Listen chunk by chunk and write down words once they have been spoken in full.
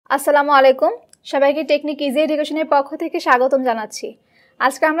আসসালামু আলাইকুম সবাইকে টেকনিক ইজি এডুকেশনের পক্ষ থেকে স্বাগতম জানাচ্ছি।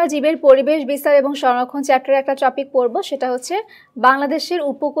 আজকে আমরা জীবের পরিবেশ বিস্তার এবং সংরক্ষণ চ্যাপ্টারে একটা টপিক পড়ব, সেটা হচ্ছে বাংলাদেশের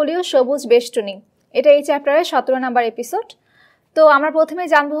উপকূলীয় সবুজ বেষ্টনী। এটা এই চ্যাপ্টারের 17 নম্বর এপিসোড। তো আমরা প্রথমে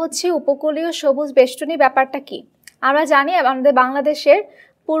জানবো হচ্ছে উপকূলীয় সবুজ বেষ্টনী ব্যাপারটা কি। আমরা জানি আমাদের বাংলাদেশের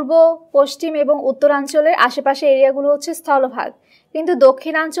পূর্ব, পশ্চিম এবং উত্তরাঞ্চলের আশেপাশে এরিয়াগুলো হচ্ছে স্থলভাগ, কিন্তু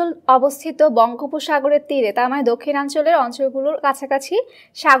দক্ষিণাঞ্চল অবস্থিত বঙ্গোপসাগরের তীরে, তার মানে দক্ষিণাঞ্চলের অঞ্চলগুলোর কাছাকাছি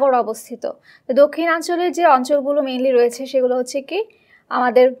সাগর অবস্থিত। তো দক্ষিণাঞ্চলের যে অঞ্চলগুলো মেইনলি রয়েছে সেগুলো হচ্ছে কি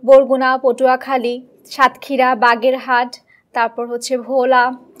আমাদের বরগুনা, পটুয়াখালী, সাতক্ষীরা, বাগেরহাট, তারপর হচ্ছে ভোলা,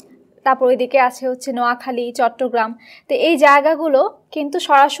 তারপর ওইদিকে আছে হচ্ছে নোয়াখালী, চট্টগ্রাম। তো এই জায়গাগুলো কিন্তু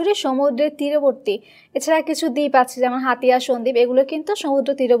সরাসরি সমুদ্রের তীরবর্তী। এছাড়া কিছু দ্বীপ আছে যেমন হাতিয়া, সন্দ্বীপ, এগুলো কিন্তু সমুদ্র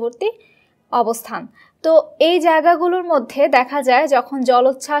তীরবর্তী অবস্থান। তো এই জায়গাগুলোর মধ্যে দেখা যায় যখন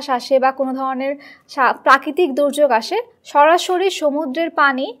জলোচ্ছ্বাস আসে বা কোনো ধরনের প্রাকৃতিক দুর্যোগ আসে, সরাসরি সমুদ্রের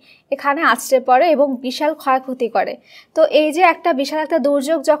পানি এখানে আছড়ে পড়ে এবং বিশাল ক্ষয়ক্ষতি করে। তো এই যে একটা বিশাল একটা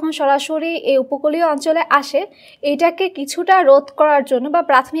দুর্যোগ যখন সরাসরি এই উপকূলীয় অঞ্চলে আসে, এইটাকে কিছুটা রোধ করার জন্য বা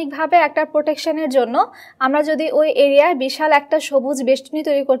প্রাথমিকভাবে একটা প্রোটেকশনের জন্য আমরা যদি ওই এরিয়ায় বিশাল একটা সবুজ বেষ্টনী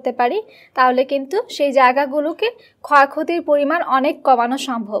তৈরি করতে পারি, তাহলে কিন্তু সেই জায়গাগুলোকে ক্ষয়ক্ষতির পরিমাণ অনেক কমানো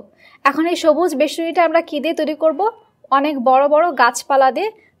সম্ভব। এখন এই সবুজ বেষ্টনীটা আমরা কী দিয়ে তৈরি করব? অনেক বড় বড় গাছপালা দিয়ে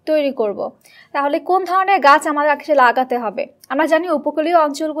তৈরি করব। তাহলে কোন ধরনের গাছ আমাদের কাছে লাগাতে হবে? আমরা জানি উপকূলীয়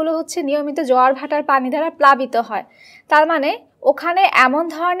অঞ্চলগুলো হচ্ছে নিয়মিত জোয়ার ভাটার পানি দ্বারা প্লাবিত হয়। তার মানে ওখানে এমন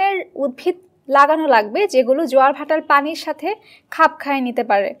ধরনের উদ্ভিদ লাগানো লাগবে যেগুলো জোয়ার ভাটার পানির সাথে খাপ খাইয়ে নিতে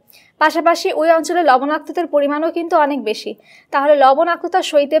পারে। পাশাপাশি ওই অঞ্চলে লবণাক্ততার পরিমাণও কিন্তু অনেক বেশি। তাহলে লবণাক্ততা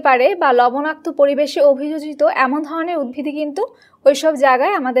সইতে পারে বা লবণাক্ত পরিবেশে অভিযোজিত এমন ধরনের উদ্ভিদই কিন্তু ওইসব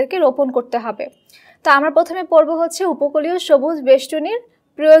জায়গায় আমাদেরকে রোপণ করতে হবে। তো আমরা প্রথমে পড়ব হচ্ছে উপকূলীয় সবুজ বেষ্টনীর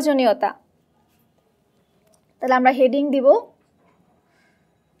প্রয়োজনীয়তা। তাহলে আমরা হেডিং দিব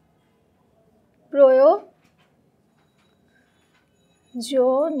প্রয়োজনীয়তা।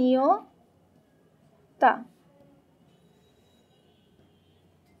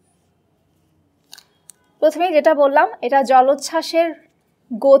 প্রথমে যেটা বললাম, এটা জলোচ্ছ্বাসের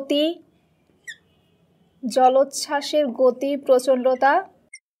গতি, প্রচণ্ডতা,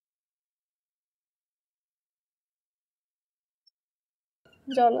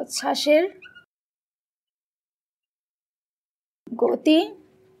 জলোচ্ছ্বাসের গতি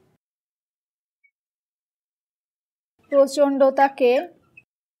প্রচণ্ডতাকে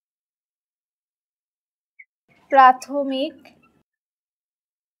প্রাথমিকভাবে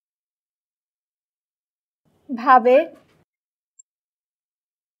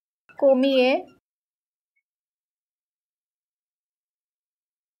কমিয়ে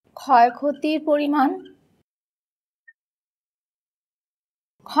ক্ষয়ক্ষতির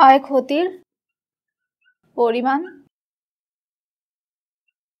পরিমাণ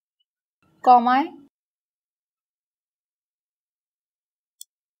কমায়।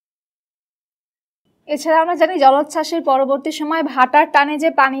 এছাড়া আমরা জানি জলোচ্ছ্বাসের পরবর্তী সময় ভাটার টানে যে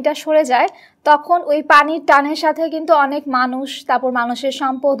পানিটা সরে যায়, তখন ওই পানির টানের সাথে কিন্তু অনেক মানুষ, তারপর মানুষের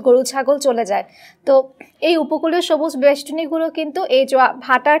সম্পদ, গরু ছাগল চলে যায়। তো এই উপকূলীয় সবুজ বেষ্টনীগুলো কিন্তু এই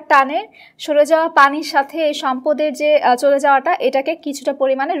ভাটার টানে সরে যাওয়া পানির সাথে এই সম্পদের যে চলে যাওয়াটা, এটাকে কিছুটা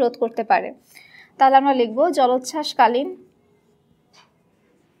পরিমাণে রোধ করতে পারে। তাহলে আমরা লিখব জলোচ্ছ্বাসকালীন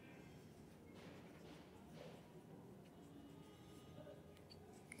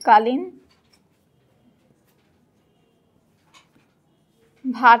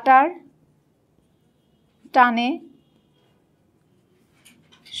ভাটার টানে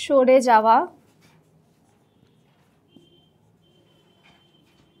সরে যাওয়া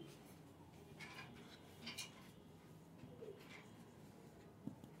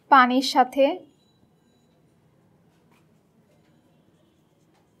পানির সাথে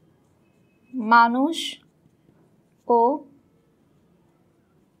মানুষ ও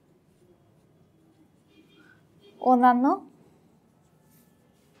অন্যান্য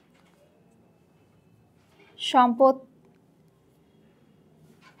সম্পদকে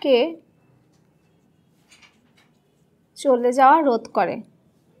চলে যাওয়া রোধ করে।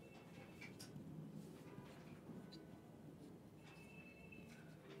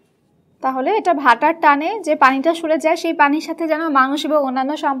 তাহলে এটা ভাটার টানে যে পানিটা সরে যায়, সেই পানির সাথে যেন মানুষ এবং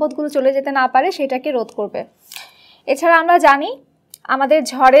অন্যান্য সম্পদগুলো চলে যেতে না পারে, সেটাকে রোধ করবে। এছাড়া আমরা জানি আমাদের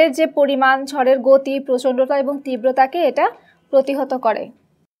ঝড়ের যে পরিমাণ, ঝড়ের গতি, প্রচণ্ডতা এবং তীব্রতাকে এটা প্রতিহত করে।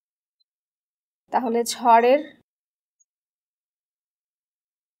 তাহলে ঝড়ের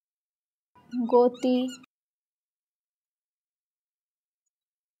গতি,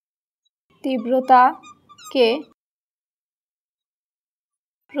 তীব্রতাকে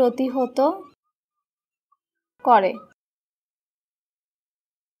প্রতিহত করে।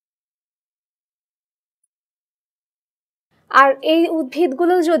 আর এই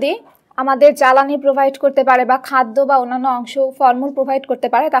উদ্ভিদগুলো যদি আমাদের জ্বালানি প্রোভাইড করতে পারে বা খাদ্য বা অন্যান্য অংশ ফলমূল প্রোভাইড করতে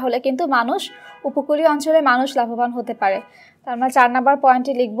পারে, তাহলে কিন্তু মানুষ, উপকূলীয় অঞ্চলে মানুষ লাভবান হতে পারে। তার আমরা 4 নম্বর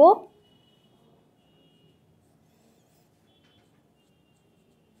পয়েন্টে লিখব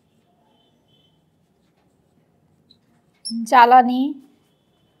জ্বালানি,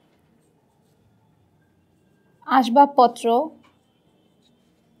 আসবাবপত্র,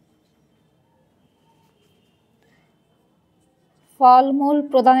 ফলমূল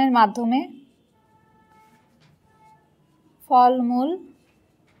প্রদানের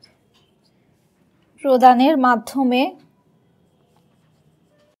মাধ্যমে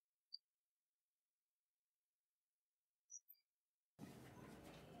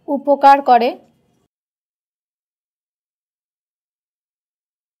উপকার করে।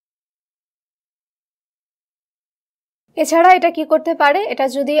 এছাড়া এটা কি করতে পারে, এটা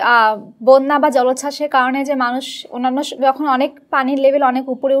যদি বন্যা বা জলোচ্ছ্বাসের কারণে যে মানুষ অন্যান্য যখন অনেক পানির লেভেল অনেক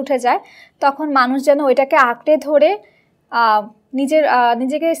উপরে উঠে যায়, তখন মানুষ যেন ওইটাকে আঁকড়ে ধরে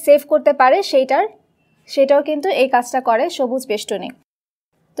নিজেকে সেভ করতে পারে, সেটাও কিন্তু এই কাজটা করে সবুজ বেষ্টনী।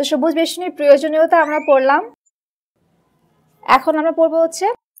 তো সবুজ বেষ্টনীর প্রয়োজনীয়তা আমরা পড়লাম। এখন আমরা পড়বো হচ্ছে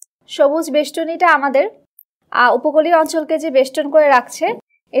সবুজ বেষ্টনীটা আমাদের উপকূলীয় অঞ্চলকে যে বেষ্টন করে রাখছে,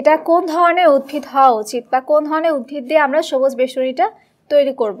 এটা কোন ধরনের উদ্ভিদ হওয়া উচিত বা কোন ধরনের উদ্ভিদ দিয়ে আমরা সবুজ বেষ্টনীটা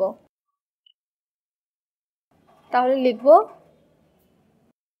তৈরি করব। তাহলে লিখব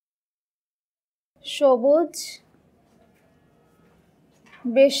সবুজ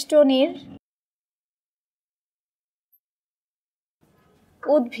বেষ্টনীর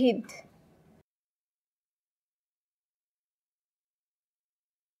উদ্ভিদ।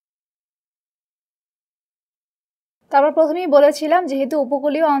 তারপর প্রথমেই বলেছিলাম, যেহেতু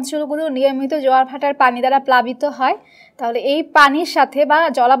উপকূলীয় অঞ্চলগুলো নিয়মিত জোয়ার ভাটার পানি দ্বারা প্লাবিত হয়, তাহলে এই পানির সাথে বা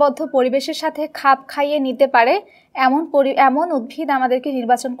জলাবদ্ধ পরিবেশের সাথে খাপ খাইয়ে নিতে পারে এমন উদ্ভিদ আমাদেরকে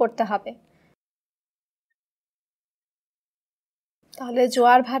নির্বাচন করতে হবে। তাহলে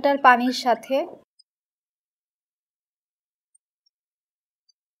জোয়ার ভাটার পানির সাথে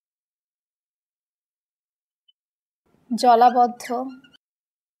জলাবদ্ধ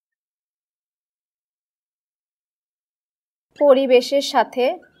পরিবেশের সাথে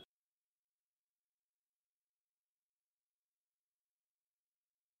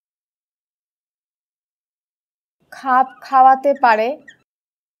খাপ খাওয়াতে পারে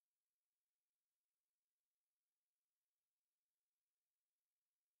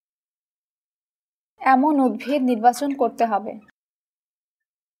এমন উদ্ভিদ নির্বাচন করতে হবে।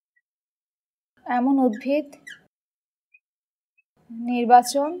 এমন উদ্ভিদ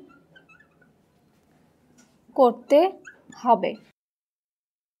নির্বাচন করতে হবে।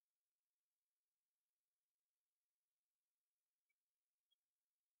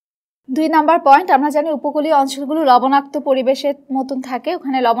 2 নাম্বার পয়েন্ট, আমরা জানি উপকূলীয় অঞ্চলগুলো লবণাক্ত পরিবেশের মতন থাকে,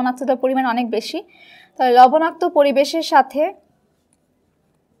 ওখানে লবণাক্ততার পরিমাণ অনেক বেশি। তাহলে লবণাক্ত পরিবেশের সাথে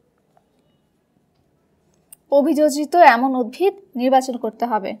অভিযোজিত এমন উদ্ভিদ নির্বাচন করতে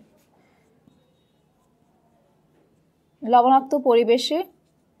হবে। লবণাক্ত পরিবেশে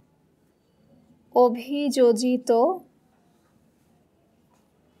অভিযোজিত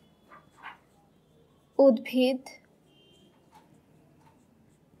উদ্ভিদ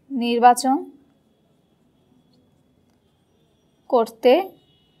নির্বাচন করতে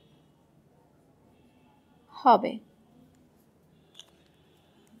হবে।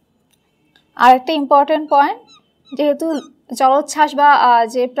 আর একটা ইম্পর্টেন্ট পয়েন্ট, যেহেতু জলোচ্ছ্বাস বা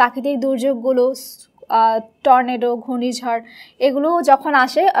যে প্রাকৃতিক দুর্যোগগুলো, টর্নেডো, ঘূর্ণিঝড়, এগুলো যখন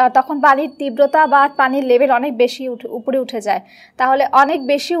আসে তখন পানির তীব্রতা বা পানির লেভেল অনেক বেশি উপরে উঠে যায়। তাহলে অনেক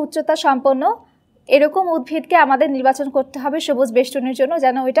বেশি উচ্চতা সম্পন্ন এরকম উদ্ভিদকে আমাদের নির্বাচন করতে হবে সবুজ বেষ্টনীর জন্য,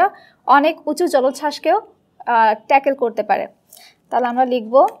 যেন ওইটা অনেক উঁচু জলোচ্ছ্বাসকেও ট্যাকেল করতে পারে। তাহলে আমরা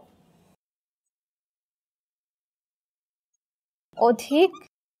লিখব অধিক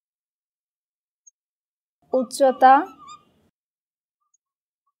উচ্চতা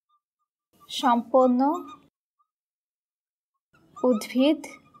সম্পন্ন উদ্ভিদ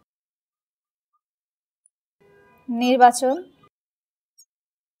নির্বাচন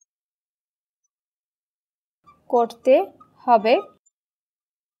করতে হবে।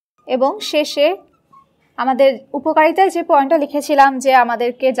 এবং শেষে আমাদের উপকারিতায় যে পয়েন্টটা লিখেছিলাম যে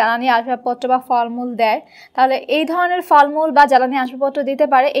আমাদেরকে জ্বালানি আসবাবপত্র বা ফলমূল দেয়, তাহলে এই ধরনের ফলমূল বা জ্বালানি আসবাবপত্র দিতে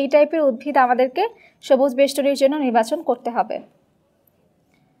পারে এই টাইপের উদ্ভিদ আমাদেরকে সবুজ বেষ্টনীর জন্য নির্বাচন করতে হবে।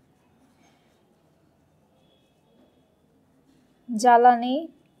 জ্বালানি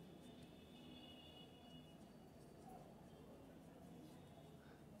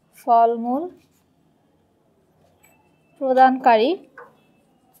ফলমূল প্রদানকারী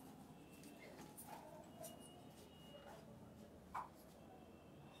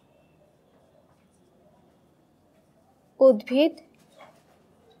উদ্ভিদ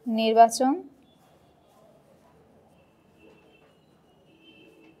নির্বাচন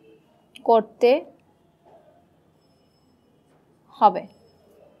করতে হবে।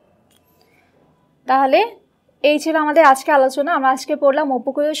 তাহলে এই ছিল আমাদের আজকে আলোচনা। আমরা আজকে পড়লাম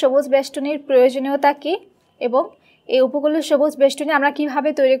উপকূলীয় সবুজ বেষ্টনীর প্রয়োজনীয়তা কী এবং এই উপকূলীয় সবুজ বেষ্টনী আমরা কিভাবে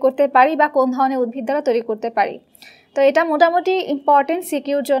তৈরি করতে পারি বা কোন ধরনের উদ্ভিদ দ্বারা তৈরি করতে পারি। তো এটা মোটামুটি ইম্পর্টেন্ট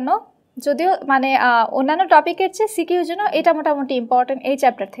সিকিউর জন্য, যদিও মানে অন্যান্য টপিকের চেয়ে সিকিউর জন্য এটা মোটামুটি ইম্পর্টেন্ট এই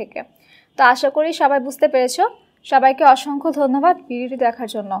চ্যাপ্টার থেকে। তো আশা করি সবাই বুঝতে পেরেছো। সবাইকে অসংখ্য ধন্যবাদ ভিডিওটি দেখার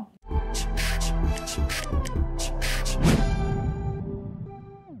জন্য।